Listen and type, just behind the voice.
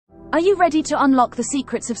Are you ready to unlock the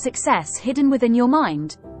secrets of success hidden within your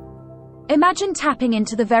mind? Imagine tapping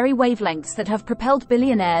into the very wavelengths that have propelled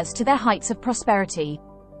billionaires to their heights of prosperity.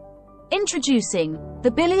 Introducing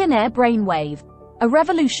the Billionaire Brainwave, a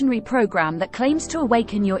revolutionary program that claims to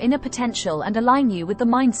awaken your inner potential and align you with the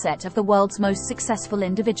mindset of the world's most successful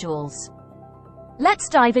individuals. Let's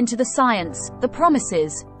dive into the science, the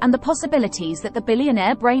promises, and the possibilities that the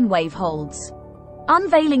Billionaire Brainwave holds.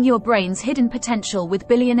 Unveiling your brain's hidden potential with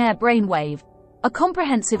Billionaire Brainwave, a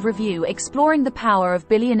comprehensive review exploring the power of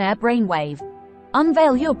Billionaire Brainwave.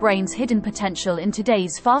 Unveil your brain's hidden potential in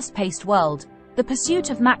today's fast-paced world. The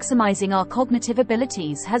pursuit of maximizing our cognitive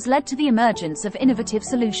abilities has led to the emergence of innovative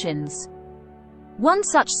solutions. One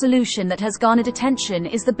such solution that has garnered attention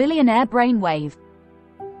is the Billionaire Brainwave.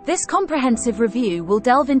 This comprehensive review will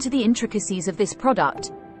delve into the intricacies of this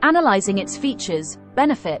product, analyzing its features,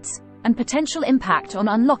 benefits, and potential impact on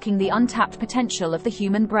unlocking the untapped potential of the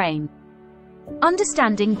human brain.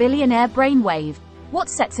 Understanding Billionaire Brainwave, what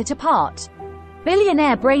sets it apart?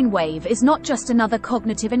 Billionaire Brainwave is not just another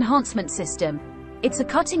cognitive enhancement system. It's a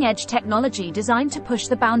cutting-edge technology designed to push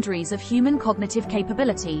the boundaries of human cognitive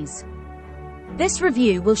capabilities. This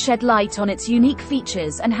review will shed light on its unique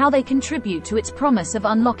features and how they contribute to its promise of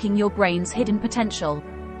unlocking your brain's hidden potential.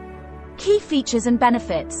 Key features and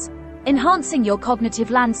benefits. Enhancing your cognitive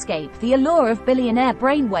landscape. The allure of Billionaire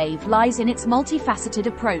Brainwave lies in its multifaceted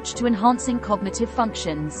approach to enhancing cognitive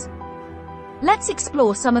functions. Let's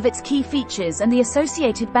explore some of its key features and the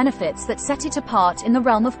associated benefits that set it apart in the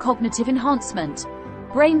realm of cognitive enhancement.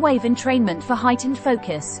 Brainwave entrainment for heightened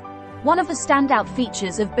focus. One of the standout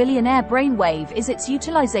features of Billionaire Brainwave is its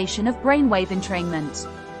utilization of brainwave entrainment.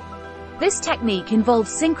 This technique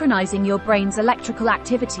involves synchronizing your brain's electrical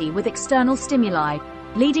activity with external stimuli,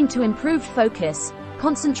 leading to improved focus,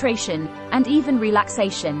 concentration, and even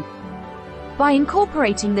relaxation. By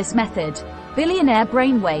incorporating this method, Billionaire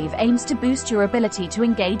Brainwave aims to boost your ability to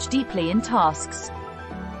engage deeply in tasks.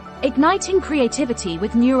 Igniting creativity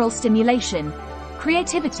with neural stimulation.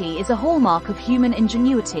 Creativity is a hallmark of human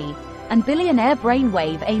ingenuity, and Billionaire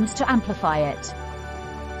Brainwave aims to amplify it.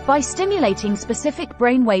 By stimulating specific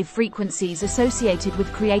brainwave frequencies associated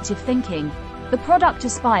with creative thinking, the product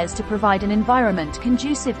aspires to provide an environment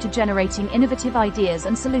conducive to generating innovative ideas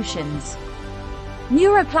and solutions.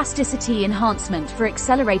 Neuroplasticity enhancement for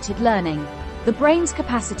accelerated learning. The brain's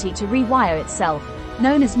capacity to rewire itself,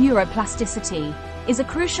 known as neuroplasticity, is a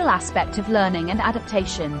crucial aspect of learning and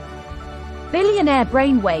adaptation. Billionaire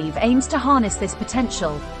Brainwave aims to harness this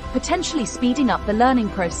potential, potentially speeding up the learning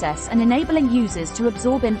process and enabling users to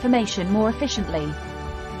absorb information more efficiently.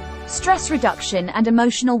 Stress reduction and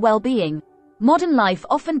emotional well-being. Modern life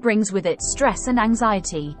often brings with it stress and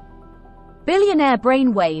anxiety. Billionaire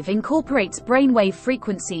Brainwave incorporates brainwave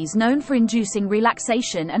frequencies known for inducing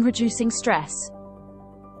relaxation and reducing stress.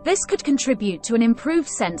 This could contribute to an improved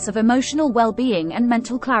sense of emotional well-being and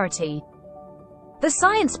mental clarity. The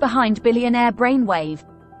science behind Billionaire Brainwave.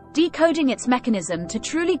 Decoding its mechanism. To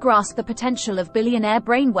truly grasp the potential of Billionaire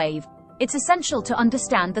Brainwave, it's essential to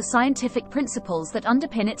understand the scientific principles that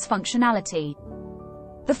underpin its functionality.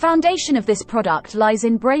 The foundation of this product lies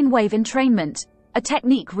in brainwave entrainment, a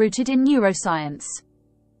technique rooted in neuroscience.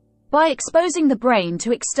 By exposing the brain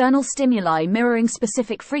to external stimuli mirroring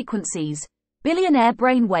specific frequencies, Billionaire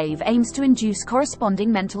Brainwave aims to induce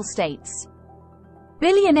corresponding mental states.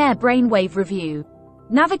 Billionaire Brainwave review.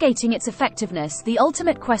 Navigating its effectiveness. The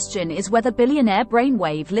ultimate question is whether Billionaire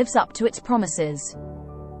Brainwave lives up to its promises.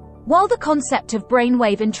 While the concept of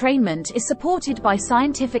brainwave entrainment is supported by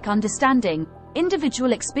scientific understanding,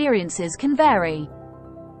 individual experiences can vary.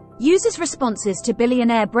 Users' responses to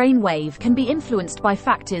Billionaire Brainwave can be influenced by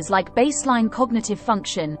factors like baseline cognitive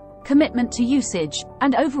function, commitment to usage,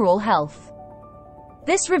 and overall health.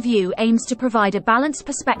 This review aims to provide a balanced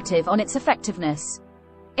perspective on its effectiveness.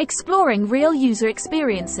 Exploring real user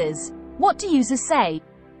experiences. What do users say?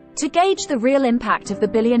 To gauge the real impact of the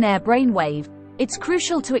Billionaire Brainwave, it's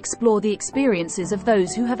crucial to explore the experiences of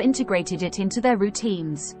those who have integrated it into their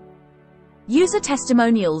routines. User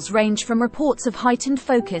testimonials range from reports of heightened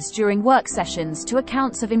focus during work sessions to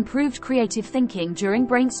accounts of improved creative thinking during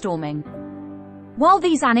brainstorming. While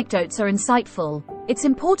these anecdotes are insightful, it's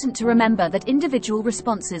important to remember that individual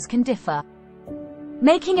responses can differ.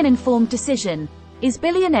 Making an informed decision. Is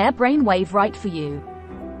Billionaire Brainwave right for you?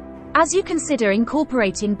 As you consider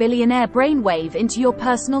incorporating Billionaire Brainwave into your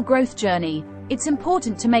personal growth journey, it's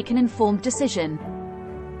important to make an informed decision.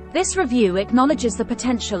 This review acknowledges the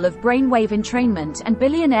potential of brainwave entrainment and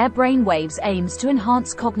Billionaire Brainwave's aims to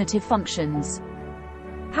enhance cognitive functions.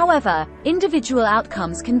 However, individual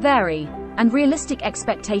outcomes can vary, and realistic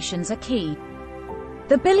expectations are key.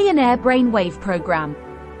 The Billionaire Brainwave Program.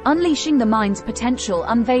 Unleashing the mind's potential,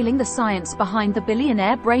 unveiling the science behind the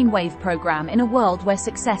Billionaire Brainwave Program. In a world where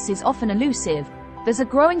success is often elusive, there's a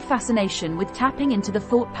growing fascination with tapping into the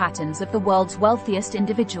thought patterns of the world's wealthiest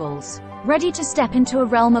individuals. Ready to step into a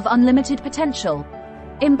realm of unlimited potential?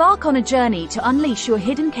 Embark on a journey to unleash your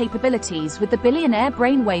hidden capabilities with the Billionaire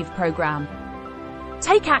Brainwave Program.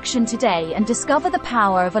 Take action today and discover the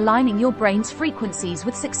power of aligning your brain's frequencies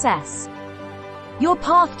with success. Your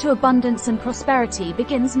path to abundance and prosperity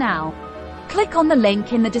begins now. Click on the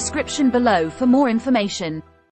link in the description below for more information.